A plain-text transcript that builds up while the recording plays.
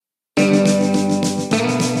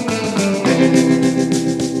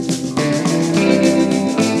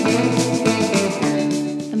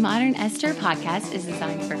Esther podcast is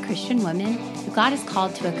designed for Christian women who God has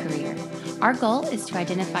called to a career. Our goal is to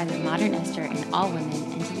identify the modern Esther in all women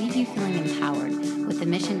and to leave you feeling empowered with the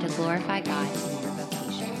mission to glorify God in your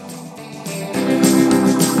vocation.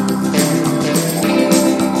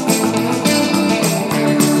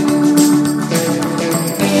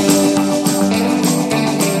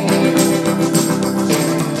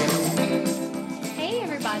 Hey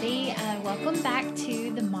everybody, welcome back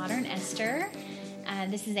to the Modern Esther.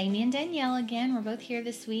 This is Amy and Danielle again. We're both here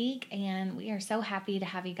this week, and we are so happy to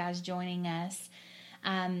have you guys joining us.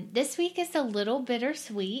 This week is a little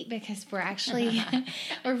bittersweet because we're actually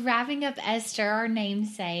we're wrapping up Esther, our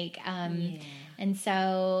namesake, and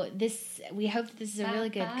so we hope that this is a really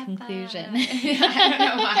good conclusion. I don't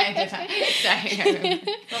know why I did that. Sorry,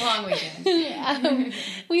 it's a long weekend.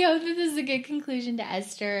 We hope that this is a good conclusion to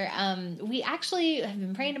Esther. We actually have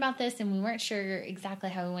been praying about this, and we weren't sure exactly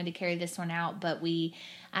how we wanted to carry this one out, but we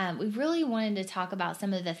really wanted to talk about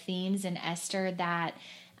some of the themes in Esther that.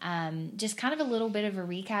 Just kind of a little bit of a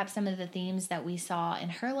recap, some of the themes that we saw in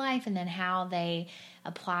her life and then how they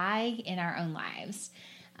apply in our own lives.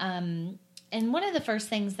 And one of the first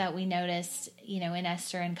things that we noticed, in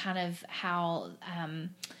Esther and kind of how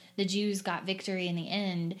the Jews got victory in the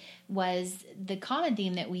end was the common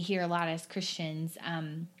theme that we hear a lot as Christians,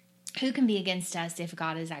 who can be against us if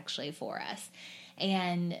God is actually for us?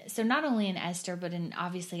 And so not only in Esther, but in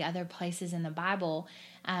obviously other places in the Bible,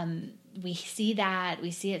 we see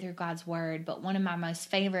it through God's word. But one of my most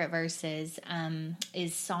favorite verses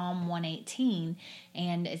is Psalm 118,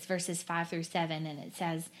 and it's verses 5-7. And it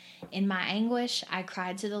says, "In my anguish, I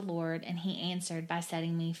cried to the Lord, and he answered by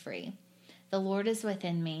setting me free. The Lord is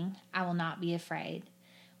within me. I will not be afraid.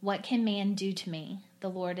 What can man do to me? The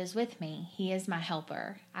Lord is with me. He is my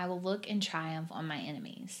helper. I will look in triumph on my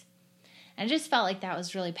enemies." And I just felt like that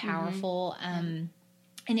was really powerful.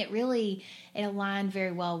 And it aligned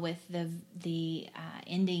very well with the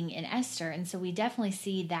ending in Esther. And so we definitely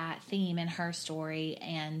see that theme in her story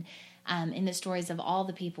and in the stories of all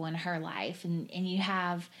the people in her life. And you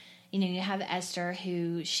have Esther,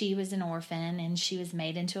 who she was an orphan and she was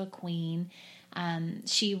made into a queen.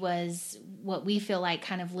 She was what we feel like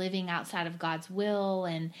kind of living outside of God's will,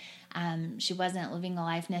 and she wasn't living a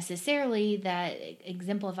life necessarily that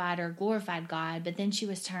exemplified or glorified God, but then she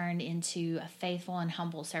was turned into a faithful and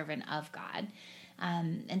humble servant of God.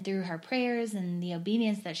 And through her prayers and the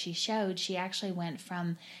obedience that she showed, she actually went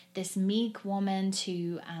from this meek woman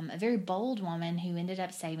to a very bold woman who ended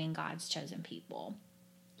up saving God's chosen people.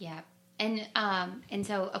 Yeah. And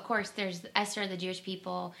so, of course, there's Esther, the Jewish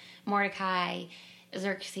people, Mordecai,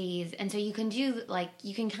 Xerxes. And so you can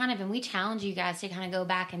and we challenge you guys to kind of go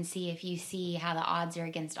back and see if you see how the odds are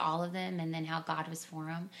against all of them and then how God was for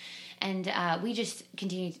them. And we just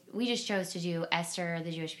chose to do Esther,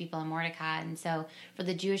 the Jewish people, and Mordecai. And so for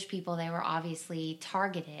the Jewish people, they were obviously a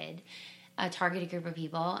targeted group of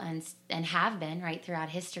people and have been right throughout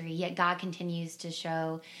history. Yet God continues to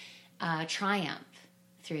show triumph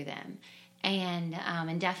through them, and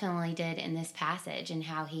definitely did in this passage, and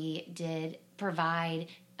how he did provide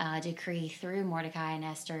a decree through Mordecai and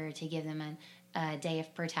Esther to give them a day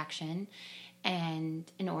of protection,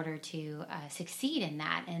 and in order to succeed in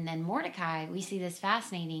that. And then Mordecai, we see this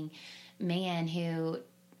fascinating man who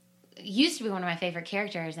used to be one of my favorite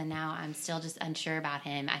characters, and now I'm still just unsure about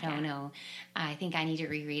him. I don't know. I think I need to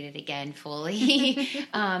reread it again fully.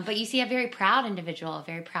 But you see a very proud individual, a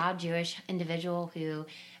very proud Jewish individual who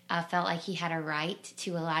felt like he had a right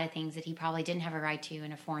to a lot of things that he probably didn't have a right to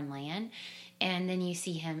in a foreign land. And then you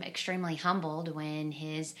see him extremely humbled when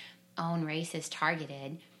his own race is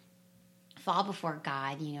targeted, fall before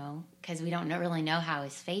God, because we don't really know how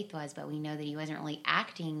his faith was, but we know that he wasn't really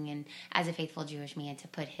acting and as a faithful Jewish man to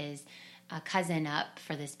put his cousin up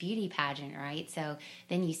for this beauty pageant, right? So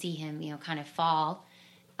then you see him, kind of fall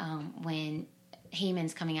when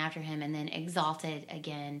Haman's coming after him, and then exalted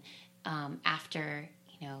again after,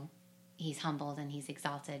 he's humbled and he's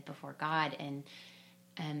exalted before God, and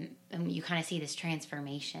you kind of see this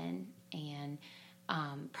transformation and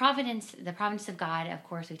providence, the providence of God. Of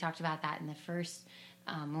course, we talked about that in the first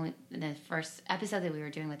episode that we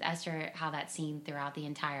were doing with Esther, how that's seen throughout the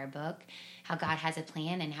entire book, how God has a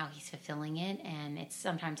plan and how he's fulfilling it. And it's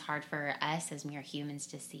sometimes hard for us as mere humans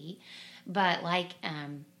to see. But like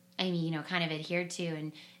Amy, kind of adhered to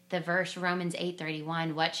in the verse Romans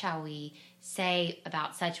 8:31, what shall we say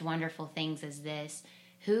about such wonderful things as this?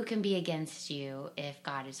 Who can be against you if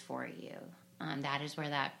God is for you? That is where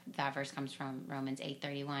that verse comes from, Romans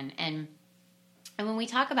 8:31. And when we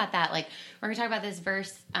talk about that, like, we're going to talk about this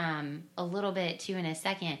verse a little bit too in a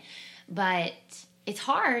second, but it's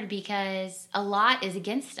hard because a lot is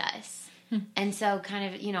against us. And so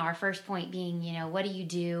kind of, our first point being, what do you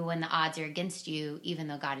do when the odds are against you, even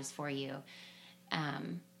though God is for you?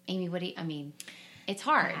 Amy, it's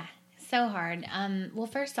hard. Yeah. So hard. Well,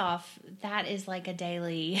 first off, that is like a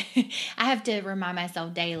daily, I have to remind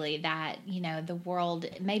myself daily that, the world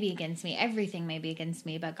may be against me. Everything may be against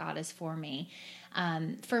me, but God is for me.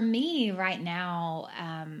 For me right now,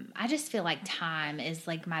 I just feel like time is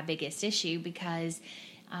like my biggest issue because,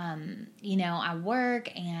 I work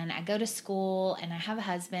and I go to school and I have a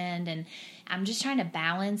husband and I'm just trying to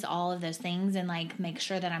balance all of those things and like make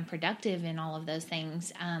sure that I'm productive in all of those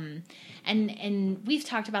things. And we've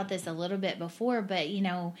talked about this a little bit before, but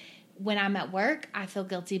when I'm at work, I feel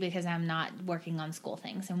guilty because I'm not working on school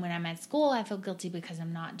things. And when I'm at school, I feel guilty because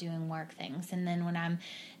I'm not doing work things. And then when I'm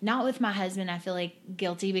not with my husband, I feel like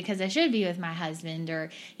guilty because I should be with my husband or,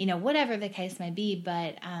 whatever the case may be.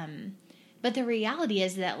 But the reality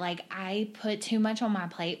is that, like, I put too much on my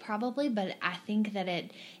plate probably, but I think that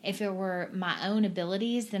if it were my own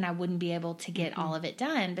abilities, then I wouldn't be able to get all of it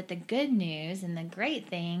done. But the good news and the great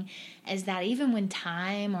thing is that even when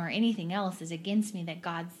time or anything else is against me, that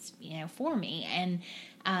God's, for me.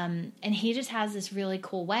 And he just has this really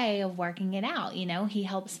cool way of working it out. He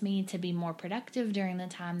helps me to be more productive during the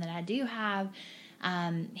time that I do have.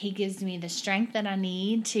 He gives me the strength that I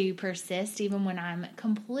need to persist even when I'm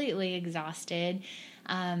completely exhausted.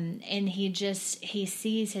 And he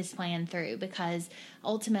sees his plan through because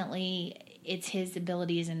ultimately it's his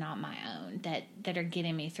abilities and not my own that are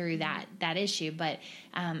getting me through that issue. But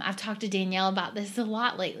I've talked to Danielle about this a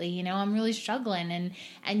lot lately. I'm really struggling,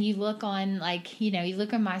 and you look on you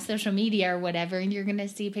look on my social media or whatever, and you're going to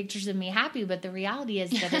see pictures of me happy. But the reality is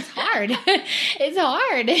that it's hard. It's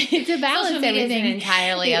hard to balance social media everything. Is an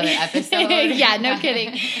entirely other episode. Yeah, no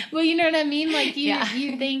kidding. Well, you know what I mean. Like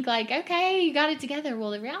you think like, okay, you got it together. Well,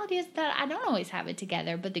 the reality is that I don't always have it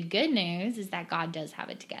together. But the good news is that God does have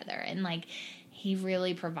it together, and like he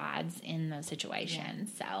really provides in those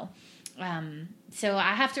situations. Yeah. So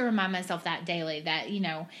I have to remind myself that daily that,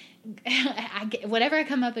 whatever I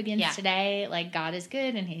come up against today, like God is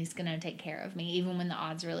good and he's going to take care of me, even when the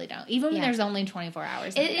odds really don't, even when there's only 24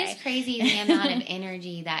 hours in the day. It is crazy the amount of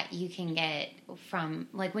energy that you can get from,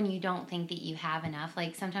 like, when you don't think that you have enough.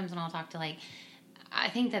 Like, sometimes when I'll talk to, like, I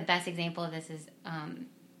think the best example of this is,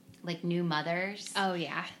 like, new mothers. Oh,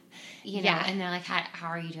 yeah. And they're like, how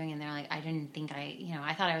are you doing? And they're like, I didn't think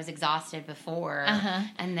I thought I was exhausted before.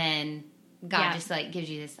 And then God just like gives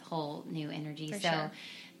you this whole new energy.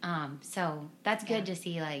 So that's good to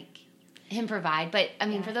see, like, him provide. But I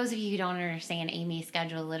mean, for those of you who don't understand Amy's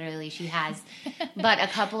schedule, literally she has but a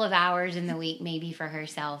couple of hours in the week, maybe, for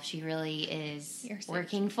herself. She really is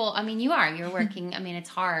working full. I mean, you're working. I mean, it's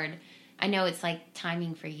hard. I know it's like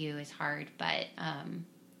timing for you is hard, but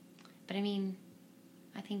I mean,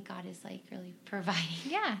 I think God is like really providing.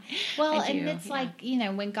 Yeah. Well, and it's like,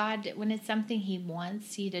 when it's something he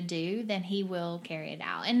wants you to do, then he will carry it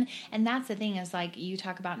out. And that's the thing is, like, you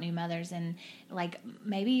talk about new mothers and like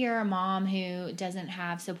maybe you're a mom who doesn't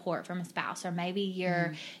have support from a spouse, or maybe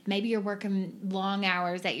you're working long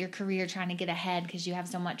hours at your career trying to get ahead because you have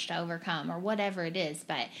so much to overcome or whatever it is.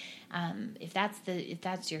 But if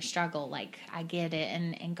that's your struggle, like, I get it,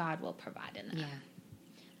 and God will provide in that. Yeah.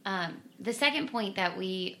 The second point that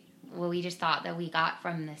we just thought that we got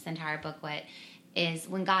from this entire booklet is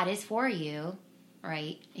when God is for you,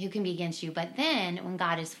 right, who can be against you? But then when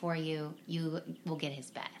God is for you, you will get his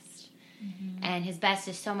best. Mm-hmm. And his best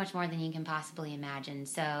is so much more than you can possibly imagine.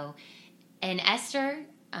 So in Esther,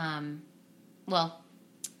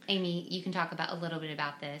 Amy, you can talk about a little bit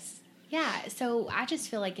about this. Yeah, so I just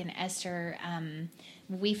feel like in Esther,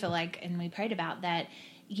 we feel like, and we prayed about that,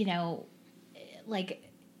 like,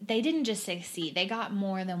 they didn't just succeed. They got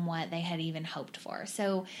more than what they had even hoped for.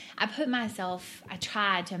 So I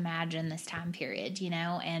tried to imagine this time period,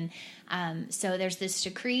 and so there's this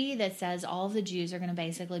decree that says all of the Jews are going to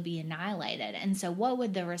basically be annihilated. And so what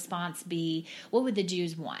would the response be? What would the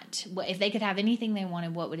Jews want? If they could have anything they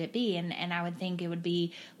wanted, what would it be? And I would think it would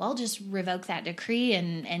be, well, just revoke that decree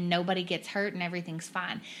and nobody gets hurt and everything's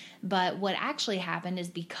fine. But what actually happened is,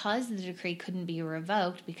 because the decree couldn't be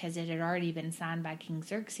revoked because it had already been signed by King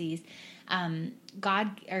Xerxes,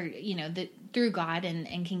 through God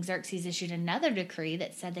and King Xerxes issued another decree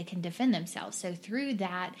that said they can defend themselves. So through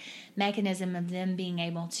that mechanism of them being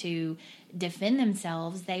able to defend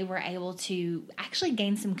themselves, they were able to actually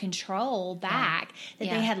gain some control back that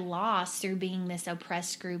they had lost through being this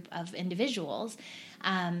oppressed group of individuals.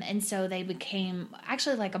 And so they became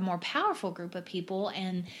actually like a more powerful group of people.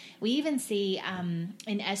 And we even see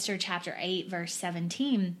in Esther chapter 8, verse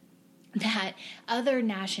 17, that other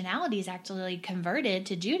nationalities actually converted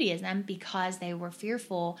to Judaism because they were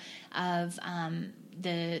fearful of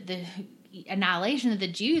the annihilation that the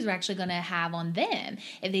Jews were actually going to have on them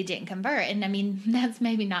if they didn't convert. And I mean, that's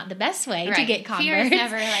maybe not the best way to get converts. Fear is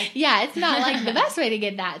never like... Yeah, it's not like the best way to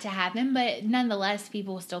get that to happen, but nonetheless,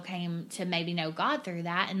 people still came to maybe know God through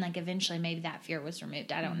that, and like eventually maybe that fear was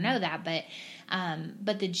removed. I don't know that,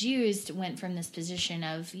 but the Jews went from this position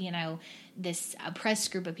of, this oppressed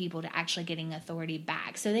group of people to actually getting authority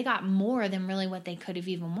back. So they got more than really what they could have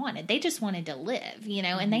even wanted. They just wanted to live,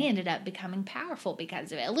 and they ended up becoming powerful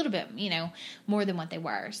because of it, a little bit, more than what they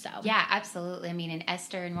were. So yeah, absolutely. I mean, and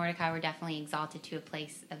Esther and Mordecai were definitely exalted to a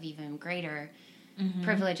place of even greater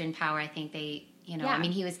privilege and power. I think they, I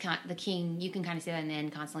mean, he was the king. You can kind of see that in the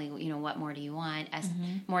end constantly, what more do you want?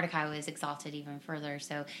 Mordecai was exalted even further.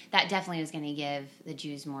 So that definitely was going to give the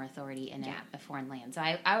Jews more authority in a foreign land. So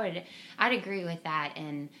I'd agree with that.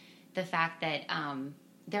 And the fact that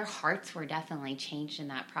their hearts were definitely changed in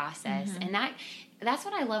that process. And that's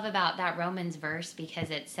what I love about that Romans verse,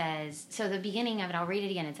 because it says, so the beginning of it, I'll read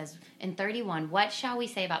it again. It says in 31, what shall we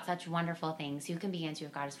say about such wonderful things? Who can be against you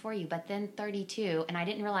if God is for you? But then 32, and I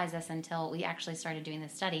didn't realize this until we actually started doing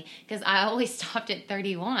this study, because I always stopped at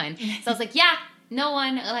 31. So I was like, no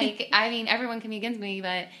one, everyone can be against me,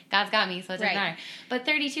 but God's got me, so it doesn't matter. But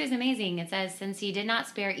 32 is amazing. It says, since he did not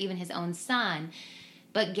spare even his own son,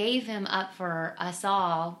 but gave him up for us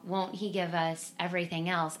all, won't he give us everything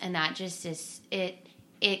else? And that just is,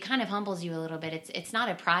 it kind of humbles you a little bit. It's not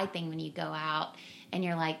a pride thing when you go out and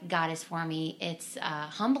you're like, God is for me. It's a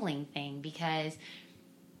humbling thing, because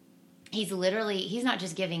he's not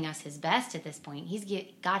just giving us his best at this point.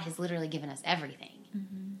 God has literally given us everything.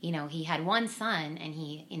 He had one son and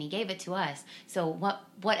he gave it to us. So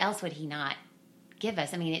what else would he not give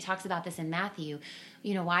us? I mean, it talks about this in Matthew.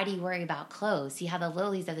 Why do you worry about clothes? See how the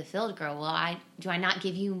lilies of the field grow. Well, do I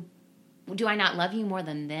not love you more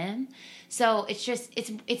than them? So it's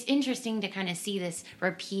interesting to kind of see this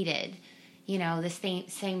repeated, the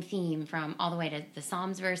same theme from all the way to the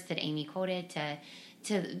Psalms verse that Amy quoted to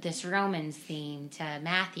this Romans theme to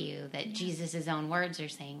Matthew, that Jesus' own words are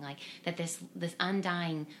saying, like, that this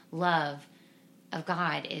undying love of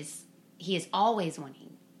God he is always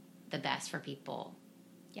wanting the best for people.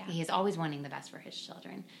 Yeah. He is always wanting the best for his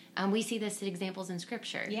children. We see this in examples in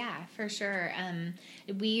Scripture. Yeah, for sure.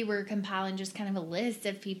 We were compiling just kind of a list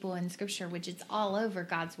of people in Scripture, which is all over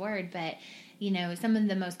God's Word, but some of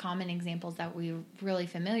the most common examples that we're really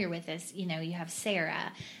familiar with is, you have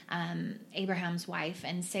Sarah, Abraham's wife,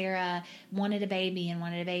 and Sarah wanted a baby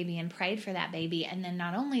and prayed for that baby. And then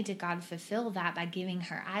not only did God fulfill that by giving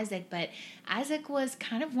her Isaac, but Isaac was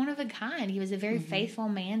kind of one of a kind. He was a very faithful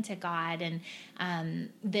man to God. And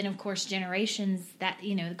then, of course, generations that,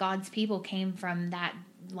 God's people came from that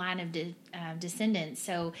line of descendants.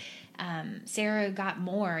 So Sarah got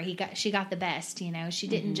more. She got the best. She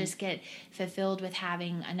didn't just get fulfilled with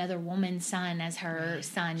having another woman's son as her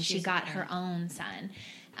son. She got her own son.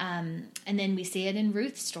 And then we see it in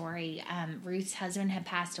Ruth's story. Ruth's husband had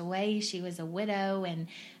passed away. She was a widow, and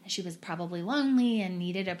she was probably lonely and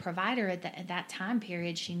needed a provider at that time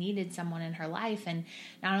period. She needed someone in her life. And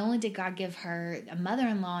not only did God give her a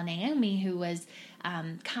mother-in-law, Naomi, who was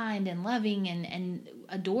kind and loving and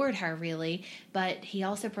adored her, really, but he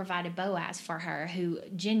also provided Boaz for her, who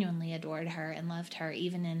genuinely adored her and loved her,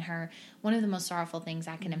 even in one of the most sorrowful things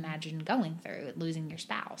I can imagine going through, losing your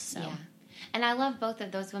spouse. So. Yeah. And I love both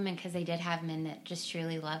of those women because they did have men that just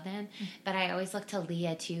truly loved them. But I always look to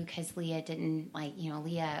Leah, too, because Leah didn't,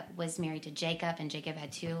 Leah was married to Jacob, and Jacob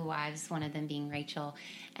had two wives, one of them being Rachel.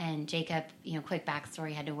 And Jacob, quick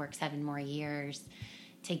backstory, had to work 7 more years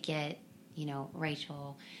to get,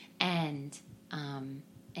 Rachel. And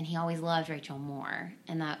he always loved Rachel more.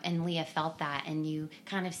 And Leah felt that. And you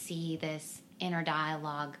kind of see this inner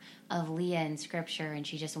dialogue of Leah in Scripture, and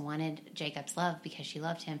she just wanted Jacob's love because she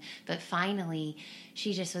loved him. But finally,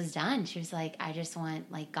 she just was done. She was like, I just want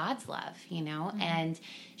God's love, And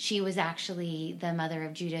she was actually the mother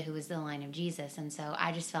of Judah, who was the line of Jesus. And so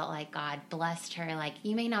I just felt like God blessed her. Like,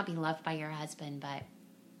 you may not be loved by your husband, but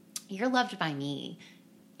you're loved by me.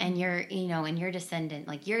 And your descendant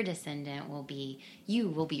will be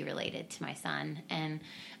related to my son. And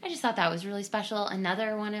I just thought that was really special.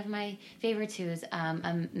 Another one of my favorites who is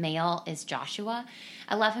a male is Joshua.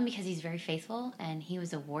 I love him because he's very faithful and he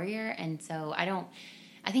was a warrior. And so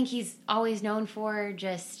I think he's always known for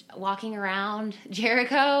just walking around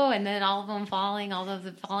Jericho and then all of them falling,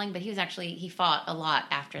 but he fought a lot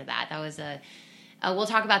after that. That was we'll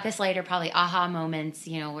talk about this later, probably aha moments,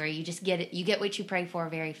 where you just you get what you pray for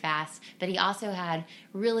very fast. But he also had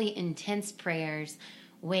really intense prayers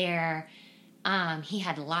where he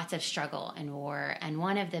had lots of struggle and war. And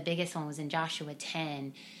one of the biggest one was in Joshua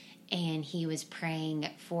 10. And he was praying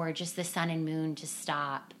for just the sun and moon to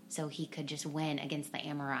stop so he could just win against the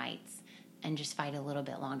Amorites and just fight a little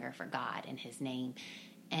bit longer for God and his name.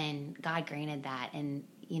 And God granted that. And,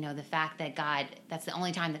 the fact that that's the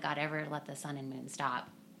only time that God ever let the sun and moon stop.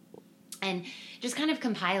 And just kind of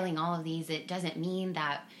compiling all of these, it doesn't mean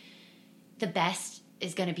that the best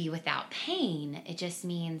is going to be without pain. It just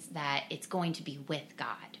means that it's going to be with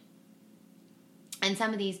God. And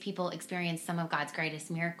some of these people experience some of God's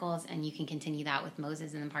greatest miracles, and you can continue that with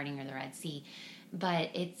Moses and the parting of the Red Sea.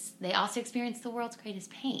 But they also experience the world's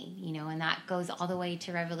greatest pain, and that goes all the way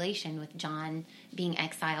to Revelation with John being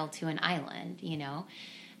exiled to an island,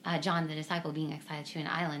 John the disciple being exiled to an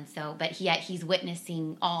island. But yet he's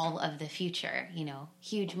witnessing all of the future,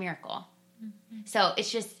 huge miracle. Mm-hmm. So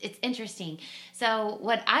it's interesting. So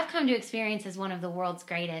what I've come to experience as one of the world's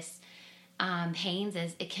greatest pains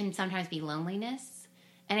is it can sometimes be loneliness.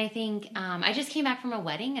 And I think I just came back from a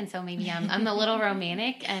wedding, and so maybe I'm a little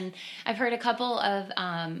romantic. And I've heard a couple of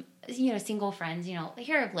single friends,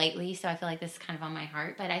 here of lately. So I feel like this is kind of on my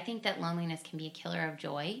heart. But I think that loneliness can be a killer of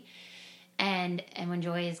joy, and when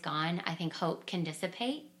joy is gone, I think hope can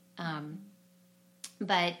dissipate.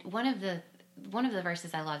 But one of the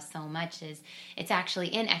verses I love so much is it's actually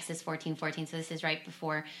in Exodus 14:14. So this is right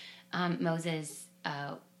before Moses.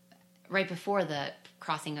 Right before the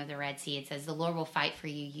crossing of the Red Sea, it says, "The Lord will fight for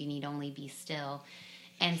you. You need only be still."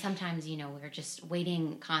 And sometimes, we're just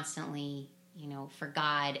waiting constantly, for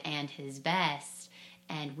God and his best.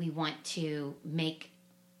 And we want to make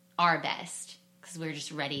our best because we're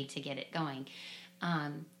just ready to get it going.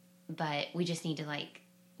 But we just need to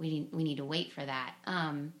we need to wait for that.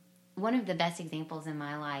 One of the best examples in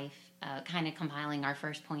my life, kind of compiling our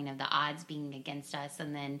first point of the odds being against us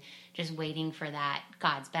and then just waiting for that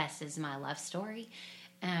God's best, is my love story.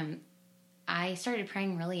 I started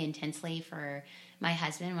praying really intensely for my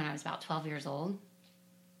husband when I was about 12 years old.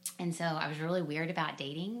 And so I was really weird about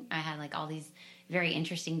dating. I had all these very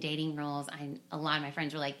interesting dating rules. A lot of my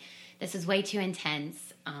friends were like, this is way too intense.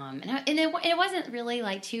 And it wasn't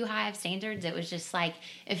really too high of standards. It was just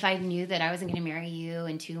if I knew that I wasn't going to marry you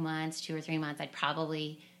in 2 months, 2 or 3 months, I'd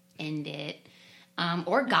probably end it.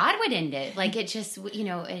 Or God would end it. It just,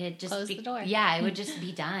 it'd just close the door. Yeah, it would just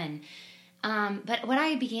be done. But what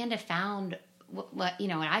I began to what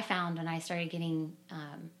I found when I started getting,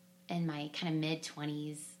 in my kind of mid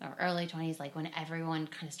 20s or early 20s, when everyone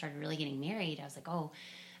kind of started really getting married, I was like, oh,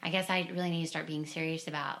 I guess I really need to start being serious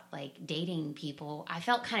about dating people. I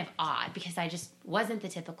felt kind of odd because I just wasn't the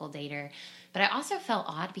typical dater, but I also felt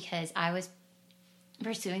odd because I was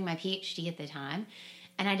pursuing my PhD at the time,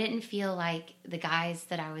 and I didn't feel like the guys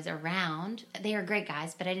that I was around, they were great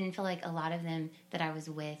guys, but I didn't feel like a lot of them that I was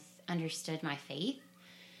with understood my faith.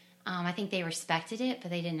 I think they respected it, but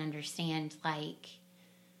they didn't understand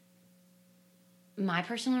my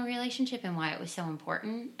personal relationship and why it was so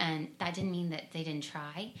important. And that didn't mean that they didn't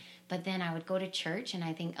try. But then I would go to church, and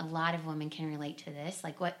I think a lot of women can relate to this.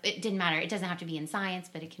 It didn't matter. It doesn't have to be in science,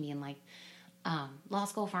 but it can be in law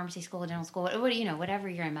school, pharmacy school, dental school, whatever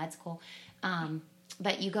you're in med school.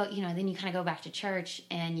 But you go, then you kind of go back to church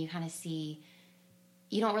and you kind of see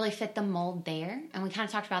you don't really fit the mold there. And we kind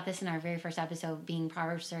of talked about this in our very first episode, being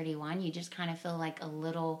Proverbs 31. You just kind of feel a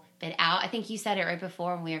little bit out. I think you said it right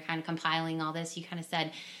before when we were kind of compiling all this. You kind of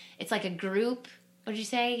said it's like a group. What did you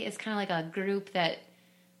say? It's kind of like a group that,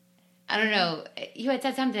 I don't know. You had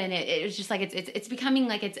said something. It was just it's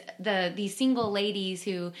becoming it's these single ladies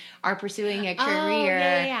who are pursuing a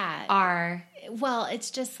career are. Well,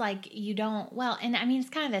 it's just you don't. Well, and I mean,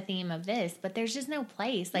 it's kind of the theme of this, but there's just no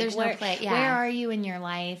place. There's no place. Yeah. Where are you in your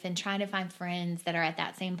life? And trying to find friends that are at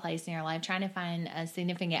that same place in your life. Trying to find a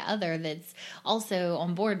significant other that's also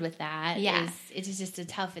on board with that. Yeah. It's just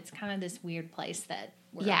it's kind of this weird place that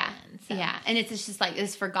we're in. So. Yeah. And it's just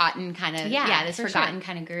this forgotten kind of, this forgotten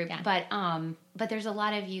kind of group. Yeah. But there's a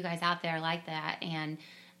lot of you guys out there like that. And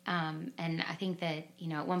I think that,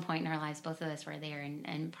 at one point in our lives, both of us were there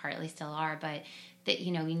and partly still are, but that,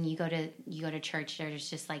 when you go to church, there's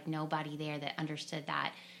just nobody there that understood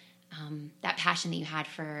that passion that you had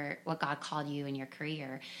for what God called you in your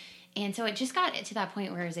career. And so it just got to that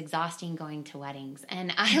point where it was exhausting going to weddings.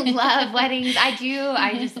 And I love weddings. I do.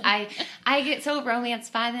 I get so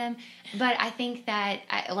romanced by them. But I think that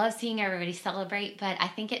I love seeing everybody celebrate. But I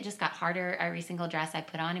think it just got harder every single dress I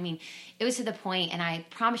put on. I mean, it was to the point, and I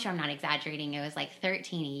promise you I'm not exaggerating, it was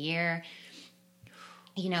 13 a year.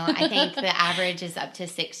 I think the average is up to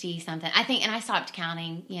 60 something. I think, and I stopped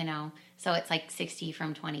counting, so it's 60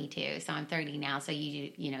 from 22. So I'm 30 now. So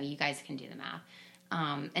you guys can do the math.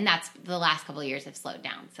 And that's the last couple of years have slowed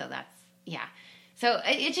down. So that's, yeah. So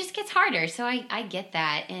it just gets harder. So I get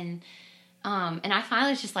that. And I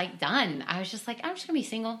finally was just like done. I was just like, I'm just gonna be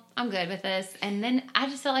single. I'm good with this. And then I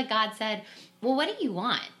just felt like God said, well, what do you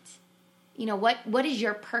want? You know, what is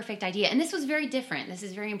your perfect idea? And this was very different. This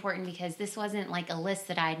is very important because this wasn't like a list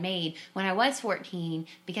that I had made when I was 14,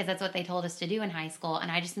 because that's what they told us to do in high school. And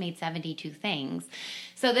I just made 72 things.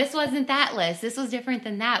 So this wasn't that list. This was different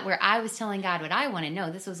than that, where I was telling God what I want to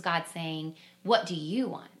know. This was God saying, what do you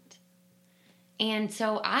want? And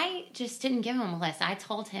so I just didn't give him a list. I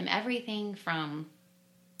told him everything from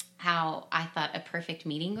how I thought a perfect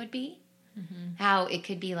meeting would be. Mm-hmm. How it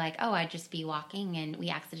could be like, oh, I'd just be walking and we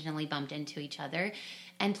accidentally bumped into each other,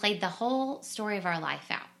 and played the whole story of our life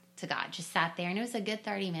out to God. Just sat there, and it was a good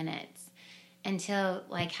 30 minutes until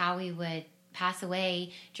like how we would pass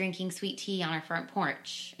away drinking sweet tea on our front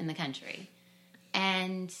porch in the country.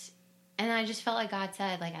 And I just felt like God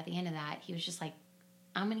said, like at the end of that, he was just like,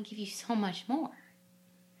 I'm going to give you so much more.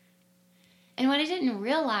 And what I didn't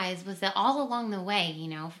realize was that all along the way, you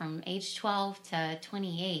know, from age 12 to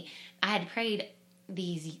 28, I had prayed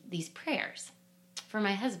these prayers for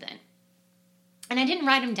my husband. And I didn't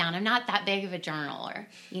write them down. I'm not that big of a journaler.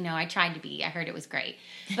 You know, I tried to be. I heard it was great.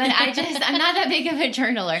 But I'm not that big of a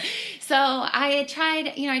journaler. So I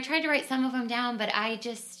tried to write some of them down, but I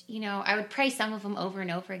just, you know, I would pray some of them over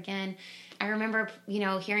and over again. I remember, you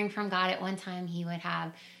know, hearing from God at one time he would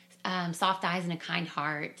have soft eyes and a kind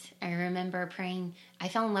heart. I remember praying, I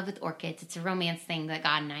fell in love with orchids. It's a romance thing that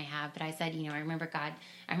God and I have. But I said, you know, I remember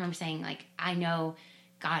saying, like, I know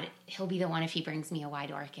God, he'll be the one if he brings me a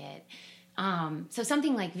white orchid. So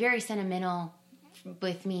something like very sentimental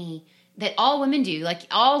with me that all women do. Like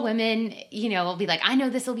all women, you know, will be like, I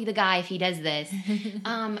know this will be the guy if he does this.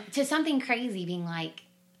 To something crazy being like,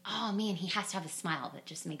 oh man, he has to have a smile that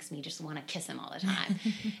just makes me just want to kiss him all the time.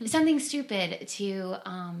 Something stupid to,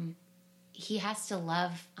 he has to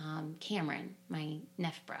love Cameron, my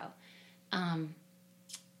nephew.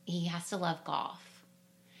 He has to love golf.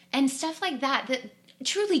 And stuff like that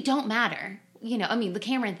truly don't matter. You know, I mean, the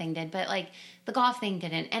Cameron thing did, but like the golf thing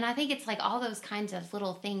didn't. And I think it's like all those kinds of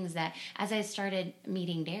little things that as I started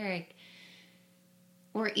meeting Derek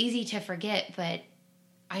were easy to forget, but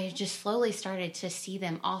I just slowly started to see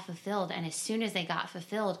them all fulfilled. And as soon as they got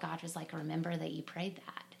fulfilled, God was like, remember that you prayed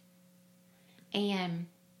that. And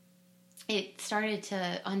it started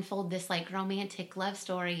to unfold this like romantic love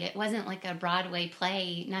story. It wasn't like a Broadway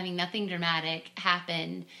play. I mean, nothing dramatic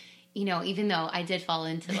happened, you know, even though I did fall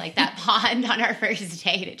into like that pond on our first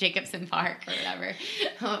date at Jacobson Park or whatever.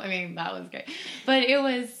 I mean, that was great. But it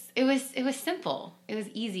was simple. It was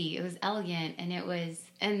easy. It was elegant. And it was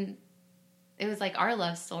like our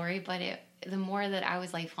love story, but the more that I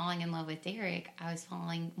was like falling in love with Derek, I was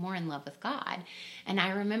falling more in love with God. And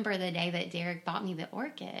I remember the day that Derek bought me the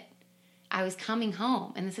orchid, I was coming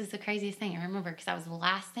home, and this is the craziest thing I remember because that was the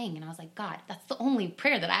last thing, and I was like, God, that's the only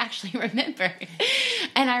prayer that I actually remember.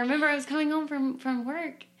 And I remember I was coming home from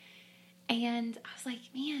work, and I was like,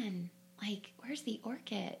 man, like, where's the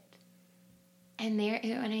orchid? And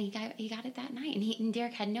he got it that night, and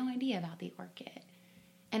Derek had no idea about the orchid.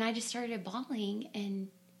 And I just started bawling,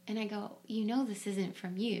 and I go, you know this isn't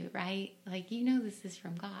from you, right? Like, you know this is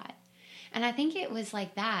from God. And I think it was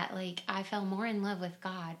like that. Like, I fell more in love with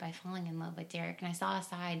God by falling in love with Derek. And I saw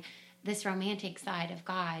this romantic side of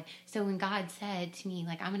God. So when God said to me,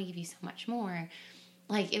 like, I'm going to give you so much more,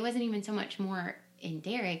 like, it wasn't even so much more in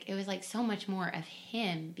Derek. It was like so much more of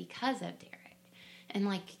him because of Derek. And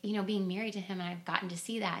like, you know, being married to him, and I've gotten to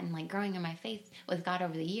see that, and like growing in my faith with God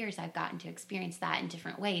over the years, I've gotten to experience that in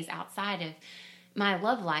different ways outside of my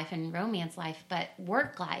love life and romance life, but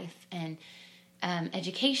work life and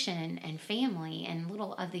education and family and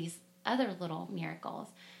little of these other little miracles.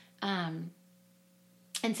 And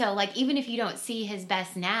so like, even if you don't see his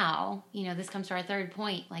best now, you know, this comes to our third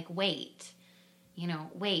point, like wait,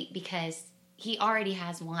 because he already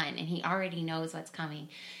has one and he already knows what's coming.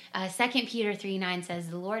 2 Peter 3:9 says,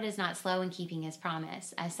 the Lord is not slow in keeping his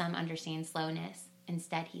promise, as some understand slowness.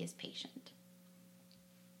 Instead, he is patient.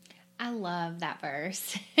 I love that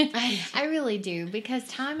verse. I really do, because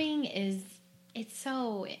timing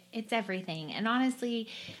it's everything. And honestly,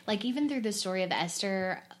 like even through the story of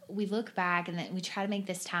Esther, we look back and then we try to make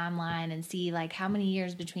this timeline and see like how many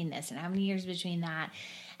years between this and how many years between that.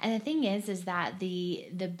 And the thing is that the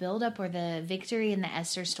buildup or the victory in the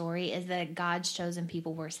Esther story is that God's chosen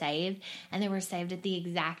people were saved, and they were saved at the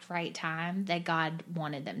exact right time that God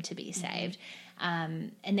wanted them to be saved.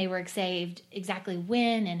 and they were saved exactly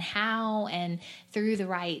when and how and through the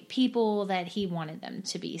right people that he wanted them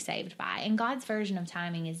to be saved by. And God's version of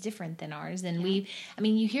timing is different than ours. And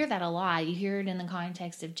you hear that a lot. You hear it in the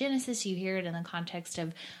context of Genesis. You hear it in the context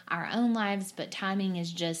of our own lives, but timing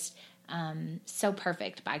is just so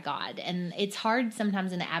perfect by God. And it's hard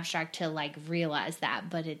sometimes in the abstract to like realize that,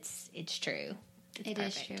 but it's true. It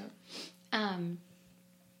is true.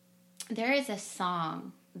 There is a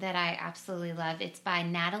song that I absolutely love. It's by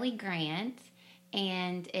Natalie Grant,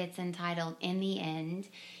 and it's entitled In the End.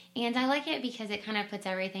 And I like it because it kind of puts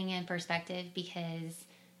everything in perspective because,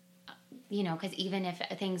 because even if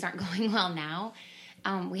things aren't going well now,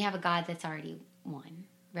 we have a God that's already won,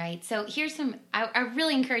 right? So here's I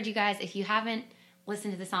really encourage you guys, if you haven't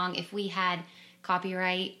listened to the song, if we had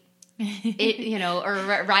copyright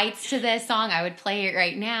or rights to this song, I would play it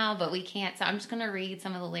right now, but we can't. So I'm just going to read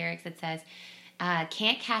some of the lyrics. It says,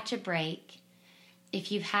 can't catch a break.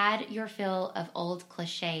 If you've had your fill of old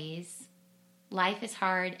cliches, life is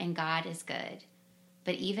hard and God is good.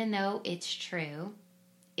 But even though it's true,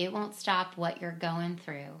 it won't stop what you're going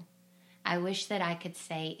through. I wish that I could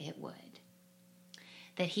say it would.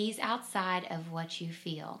 That he's outside of what you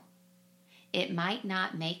feel. It might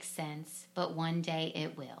not make sense, but one day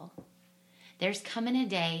it will. There's coming a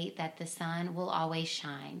day that the sun will always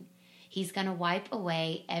shine. He's going to wipe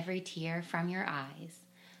away every tear from your eyes.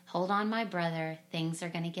 Hold on, my brother, things are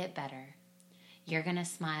going to get better. You're going to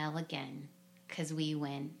smile again, because we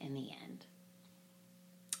win in the end.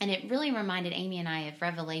 And it really reminded Amy and I of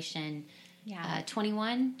Revelation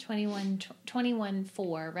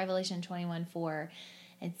 21:4. Revelation 21:4.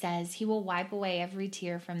 It says, he will wipe away every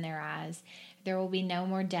tear from their eyes. There will be no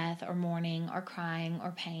more death or mourning or crying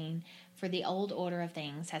or pain, for the old order of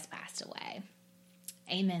things has passed away.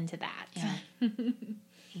 Amen to that. Yeah.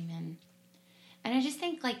 Amen. And I just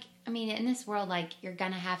think, in this world, you're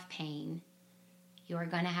going to have pain. You're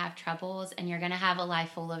going to have troubles, and you're going to have a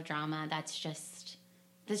life full of drama. That's just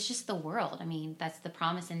the world. That's the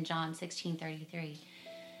promise in John 16:33.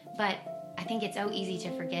 But I think it's so easy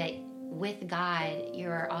to forget, with God,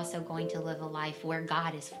 you're also going to live a life where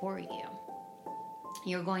God is for you.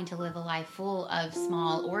 You're going to live a life full of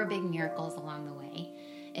small or big miracles along the way.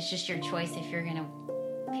 It's just your choice if you're going to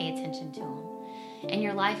pay attention to them. And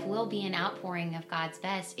your life will be an outpouring of God's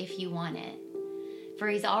best if you want it. For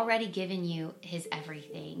he's already given you his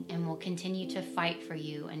everything and will continue to fight for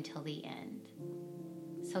you until the end.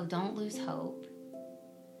 So don't lose hope.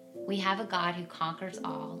 We have a God who conquers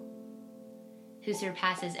all, who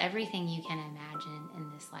surpasses everything you can imagine in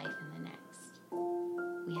this life and the next.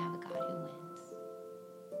 We have a God who wins.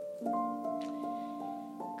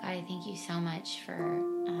 God, I thank you so much for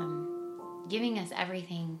giving us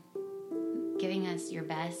everything, giving us your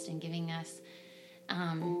best, and giving us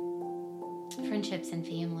friendships and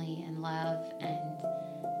family and love and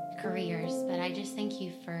careers. But I just thank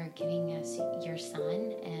you for giving us your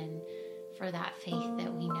Son, and for that faith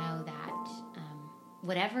that we know that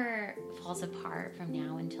whatever falls apart from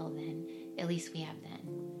now until then, at least we have then.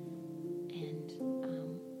 And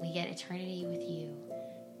we get eternity with you,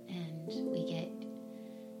 and we get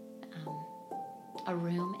a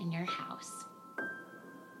room in your house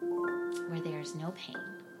where there's no pain,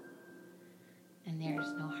 and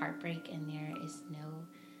there's no heartbreak, and there is no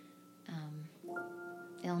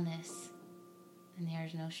illness, and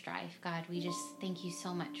there's no strife. God, we just thank you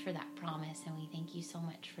so much for that promise, and we thank you so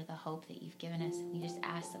much for the hope that you've given us. And we just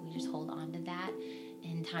ask that we just hold on to that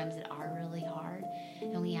in times that are really hard.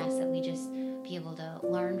 And we ask that we just be able to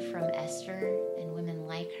learn from Esther and women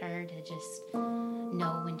like her to just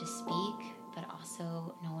know when to speak, but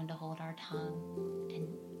also know when to hold our tongue, and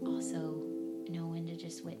also know when to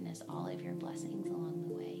just witness all of your blessings along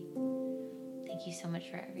the way. Thank you so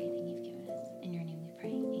much for everything you've given us. In your name we pray.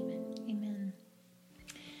 Amen. Amen.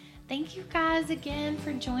 Thank you guys again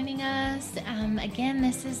for joining us. Again,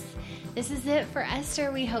 this is it for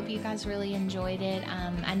Esther. We hope you guys really enjoyed it.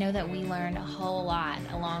 I know that we learned a whole lot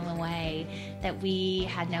along the way that we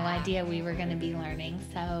had no idea we were going to be learning.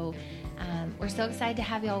 So we're so excited to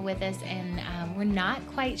have y'all with us, and we're not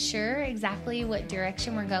quite sure exactly what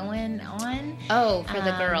direction we're going on. Oh, for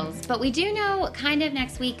the girls. But we do know kind of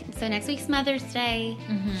next week. So next week's Mother's Day.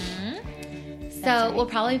 Mm-hmm. So right. We'll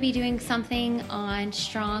probably be doing something on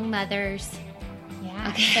strong mothers. Yeah.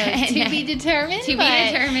 Okay. So to be determined. To be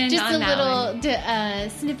determined. Just on a little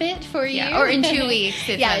snippet for you. Yeah, or in 2 weeks,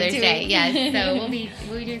 it's Mother's Day. Yes. So we'll be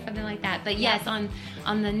doing something like that. But yes, on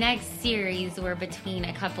the next series, we're between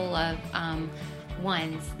a couple of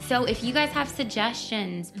ones. So if you guys have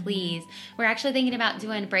suggestions, please. We're actually thinking about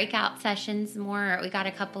doing breakout sessions more. We got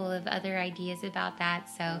a couple of other ideas about that.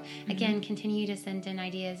 So again, continue to send in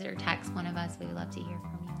ideas or text one of us. We would love to hear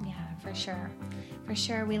from you. Yeah, for sure. For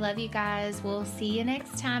sure. We love you guys. We'll see you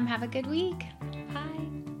next time. Have a good week. Bye.